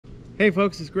Hey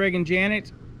folks, it's Greg and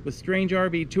Janet with Strange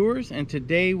RV Tours, and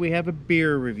today we have a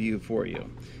beer review for you.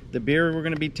 The beer we're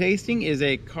going to be tasting is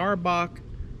a Karbach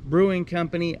Brewing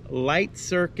Company Light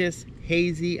Circus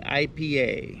Hazy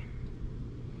IPA.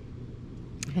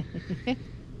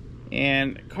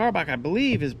 And Karbach, I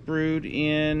believe, is brewed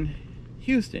in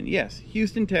Houston. Yes,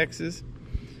 Houston, Texas.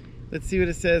 Let's see what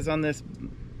it says on this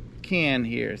can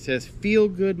here. It says, "Feel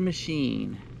Good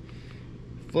Machine.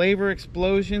 Flavor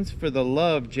explosions for the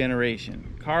love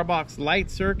generation. Karbach's Light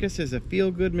Circus is a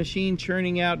feel-good machine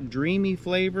churning out dreamy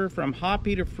flavor from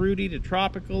hoppy to fruity to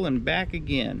tropical and back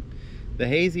again. The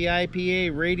Hazy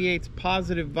IPA radiates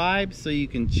positive vibes so you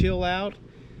can chill out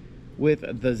with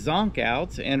the zonk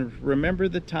outs and remember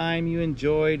the time you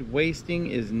enjoyed. Wasting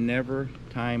is never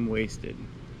time wasted."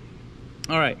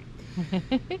 All right.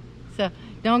 So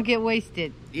don't get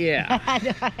wasted.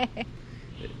 Yeah.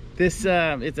 This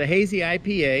it's a hazy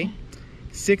IPA,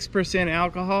 6%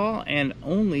 alcohol and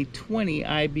only 20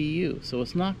 IBU, so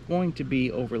it's not going to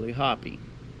be overly hoppy.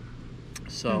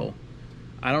 So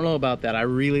I don't know about that. I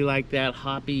really like that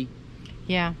hoppy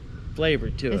flavor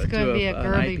to it's going to be a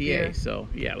girly IPA. Beer. So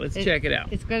yeah, let's check it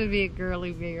out. It's going to be a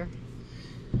girly beer.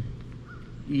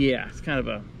 Yeah, it's kind of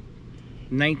a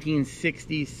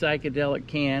 1960s psychedelic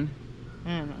can.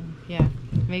 I don't know. Yeah,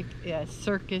 make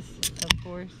circus, of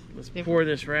course. Let's pour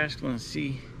this rascal and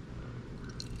see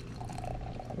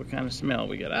what kind of smell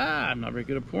we got. I'm not very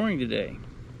good at pouring today.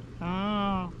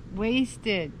 Oh,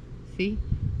 wasted. See?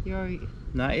 You already...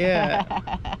 Not yet.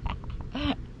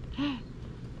 All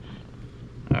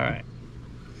right.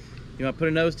 You want to put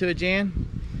a nose to it, Jan?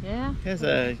 Yeah. It has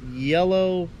a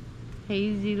yellow...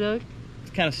 hazy look.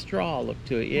 It's kind of straw look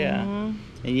to it, yeah.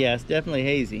 And yeah, it's definitely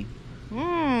hazy.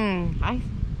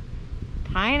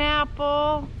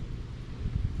 Pineapple,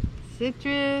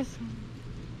 citrus.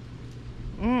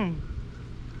 Can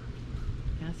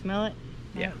I smell it?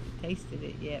 Yeah. I haven't tasted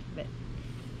it yet, but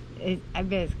I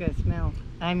bet it's gonna smell.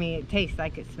 I mean, it tastes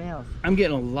like it smells. I'm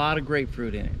getting a lot of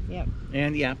grapefruit in it. Yep.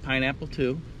 And yeah, pineapple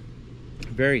too.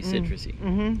 Very citrusy.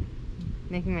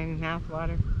 Making my mouth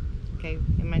water. Okay,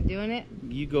 am I doing it?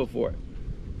 You go for it.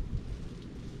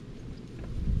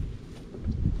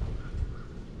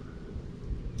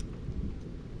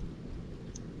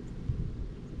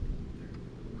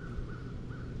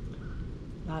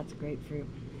 Lots of grapefruit.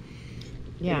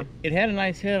 Yeah. It had a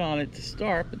nice head on it to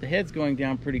start, but the head's going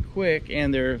down pretty quick,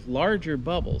 and there are larger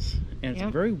bubbles, and it's a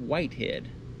very white head.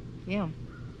 Yeah.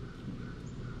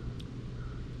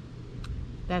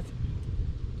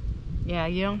 Yeah,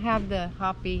 you don't have the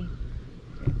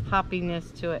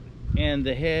hoppiness to it. And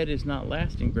the head is not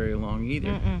lasting very long either.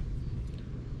 And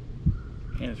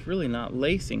it's really not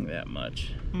lacing that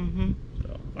much. So,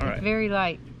 all right. It's very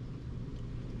light.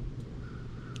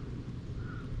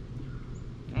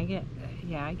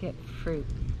 I get fruit.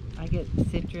 I get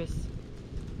citrus.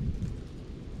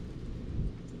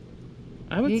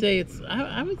 I would say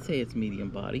it's medium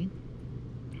body,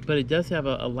 but it does have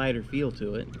a lighter feel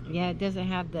to it. Yeah, it doesn't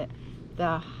have the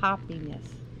hoppiness,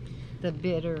 the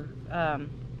bitter.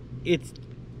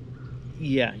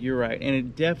 Yeah, you're right, and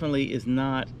it definitely is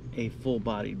not a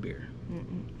full-bodied beer.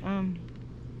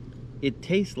 It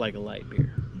tastes like a light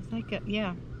beer. It's like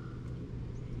It's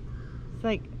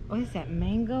like, what is that,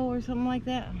 mango or something like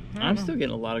that? I'm still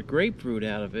getting a lot of grapefruit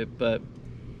out of it, but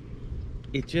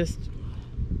it just...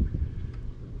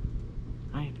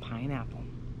 I have pineapple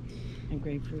and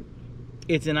grapefruit.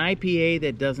 It's an IPA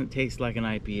that doesn't taste like an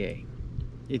IPA.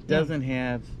 It doesn't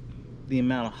have the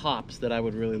amount of hops that I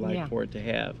would really like for it to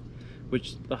have,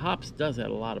 which the hops does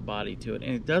add a lot of body to it,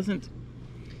 and it doesn't...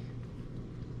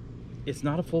 It's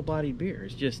not a full-bodied beer.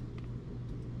 It's just...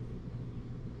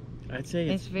 I'd say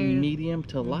it's very medium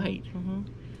to light.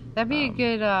 That'd be a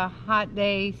good hot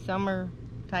day, summer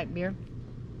type beer.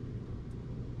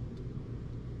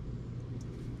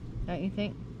 Don't you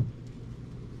think?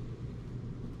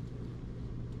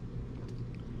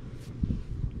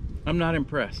 I'm not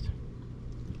impressed.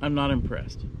 I'm not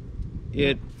impressed.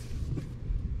 It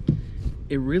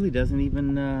really doesn't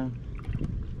even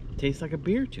taste like a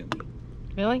beer to me.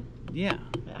 Really? Yeah.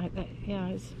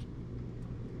 Yeah,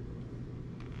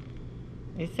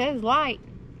 it says light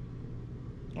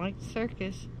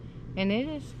circus, and it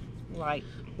is light.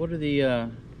 What are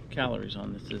the calories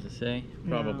on this? Does it say?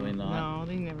 Probably not. No,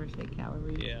 they never say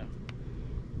calories. Yeah.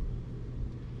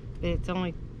 It's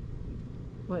only,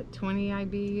 what, 20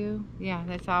 IBU? Yeah,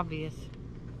 that's obvious.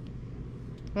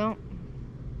 Well.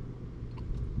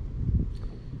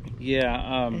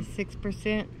 Yeah. It's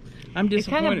 6%. I'm disappointed. It's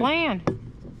kind of bland.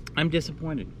 I'm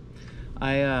disappointed.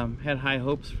 I had high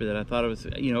hopes for that. I thought it was,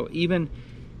 even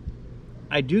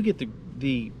I do get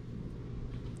the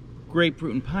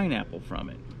grapefruit and pineapple from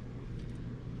it,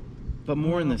 but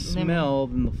more in the smell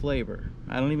than the flavor.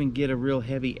 I don't even get a real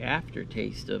heavy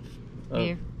aftertaste of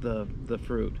the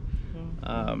fruit.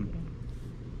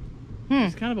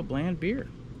 It's kind of a bland beer.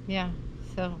 Yeah.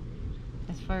 So,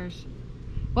 as far as,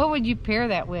 what would you pair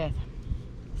that with?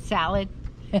 Salad?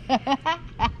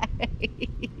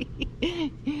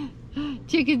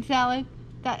 Chicken salad?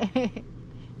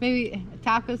 Maybe a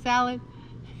taco salad?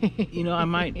 You know,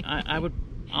 I would,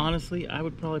 honestly, I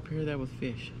would probably pair that with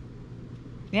fish.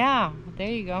 Yeah,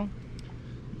 there you go.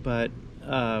 But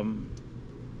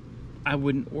I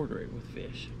wouldn't order it with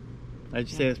fish. I'd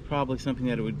say it's probably something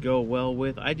that it would go well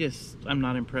with. I'm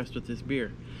not impressed with this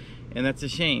beer. And that's a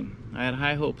shame. I had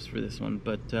high hopes for this one,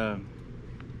 but let's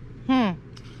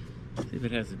see if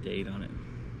it has a date on it.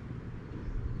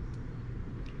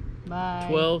 Bye.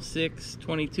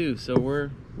 12/6/22, so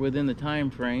we're within the time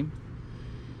frame.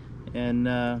 And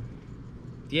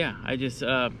yeah, I just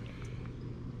not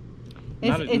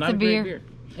a great beer.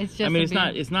 It's just, I mean,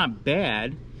 it's not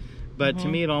bad, but to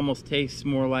me it almost tastes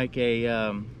more like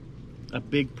a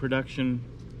big production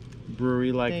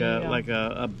brewery, like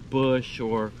a Busch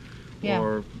or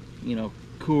you know,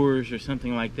 Coors or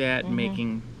something like that,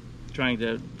 trying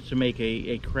to make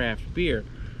a craft beer.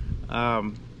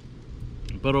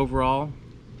 But overall,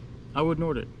 I wouldn't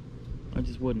order it. I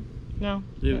just wouldn't. No,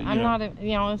 I'm not.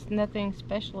 You know, it's nothing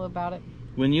special about it.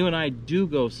 When you and I do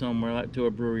go somewhere, like to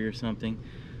a brewery or something,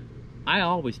 I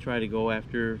always try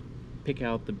to pick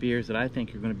out the beers that I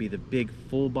think are going to be the big,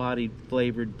 full-bodied,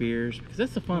 flavored beers, because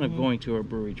that's the fun of going to a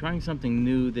brewery, trying something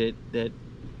new that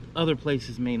other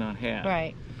places may not have.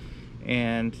 Right.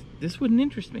 And this wouldn't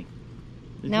interest me.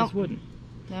 It just wouldn't.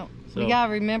 No. So, we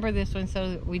gotta remember this one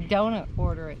so that we don't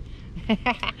order it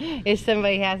if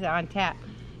somebody has it on tap.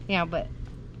 You know, but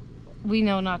we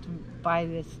know not to buy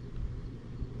this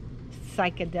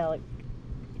psychedelic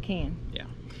can. Yeah.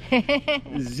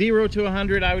 0 to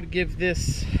 100, I would give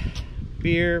this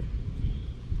beer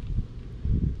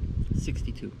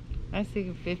 62. I think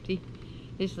of 50.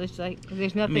 It's just like,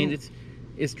 there's nothing. I mean,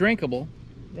 it's drinkable.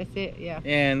 That's it, yeah.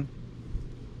 And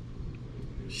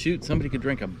shoot, somebody could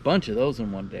drink a bunch of those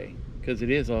in one day, because it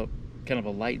is a kind of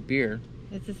a light beer.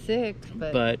 It's a 6,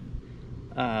 but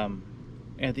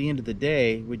at the end of the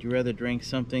day, would you rather drink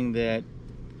something that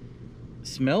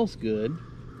smells good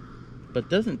but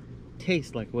doesn't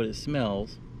taste like what it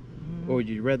smells, or would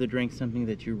you rather drink something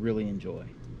that you really enjoy?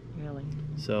 Really?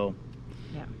 So,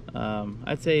 yeah.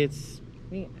 I'd say it's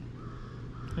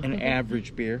an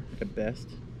average beer at best.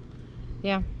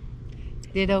 Yeah.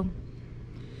 Ditto.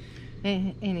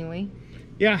 Anyway.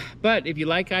 Yeah, but if you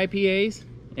like IPAs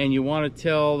and you want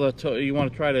to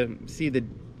try to see the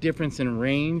difference in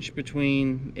range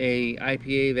between a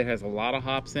IPA that has a lot of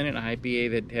hops in it and an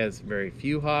IPA that has very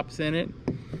few hops in it,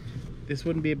 this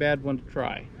wouldn't be a bad one to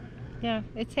try. Yeah,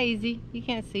 it's hazy. You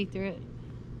can't see through it,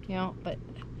 you know, but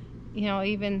you know,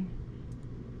 even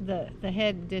the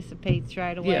head dissipates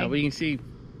right away. Yeah, well, you can see,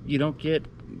 you don't get,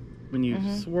 when you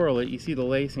swirl it, you see the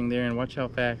lacing there, and watch how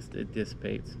fast it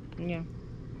dissipates. Yeah.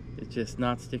 It's just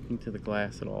not sticking to the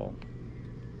glass at all.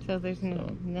 So there's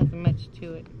nothing much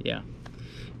to it. Yeah.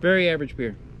 Very average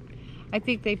beer. I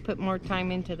think they put more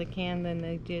time into the can than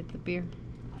they did the beer.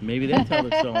 Maybe that's how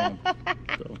they're selling them.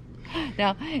 So.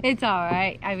 No, it's all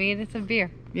right. I mean, it's a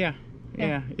beer. Yeah.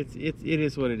 Yeah. It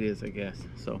is what it is, I guess.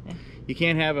 So you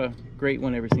can't have a great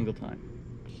one every single time.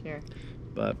 Sure.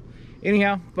 But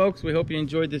anyhow, folks, we hope you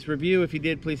enjoyed this review. If you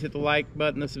did, please hit the like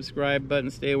button, the subscribe button.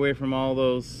 Stay away from all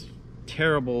those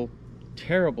terrible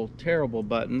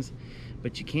buttons.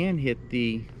 But you can hit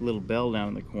the little bell down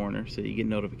in the corner so you get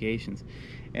notifications.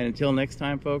 And until next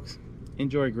time, folks,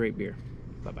 enjoy great beer.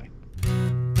 Bye-bye.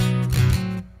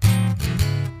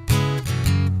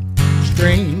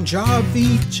 Strange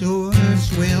RV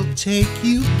tours will take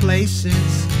you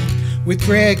places with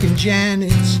Greg and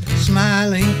Janet's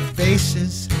smiling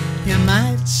faces. You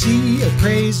might see a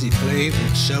crazy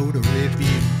flavored soda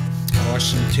review or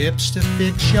some tips to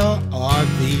fit your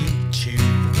RV too.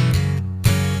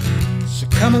 So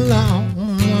come along,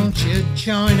 won't you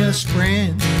join us,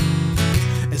 friend,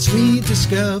 as we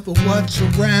discover what's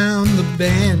around the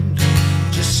bend.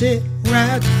 Just sit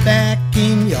right back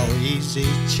in your easy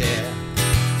chair.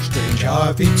 Strange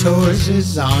RV Tours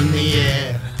is on the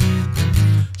air.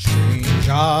 Strange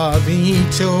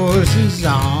RV Tours is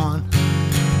on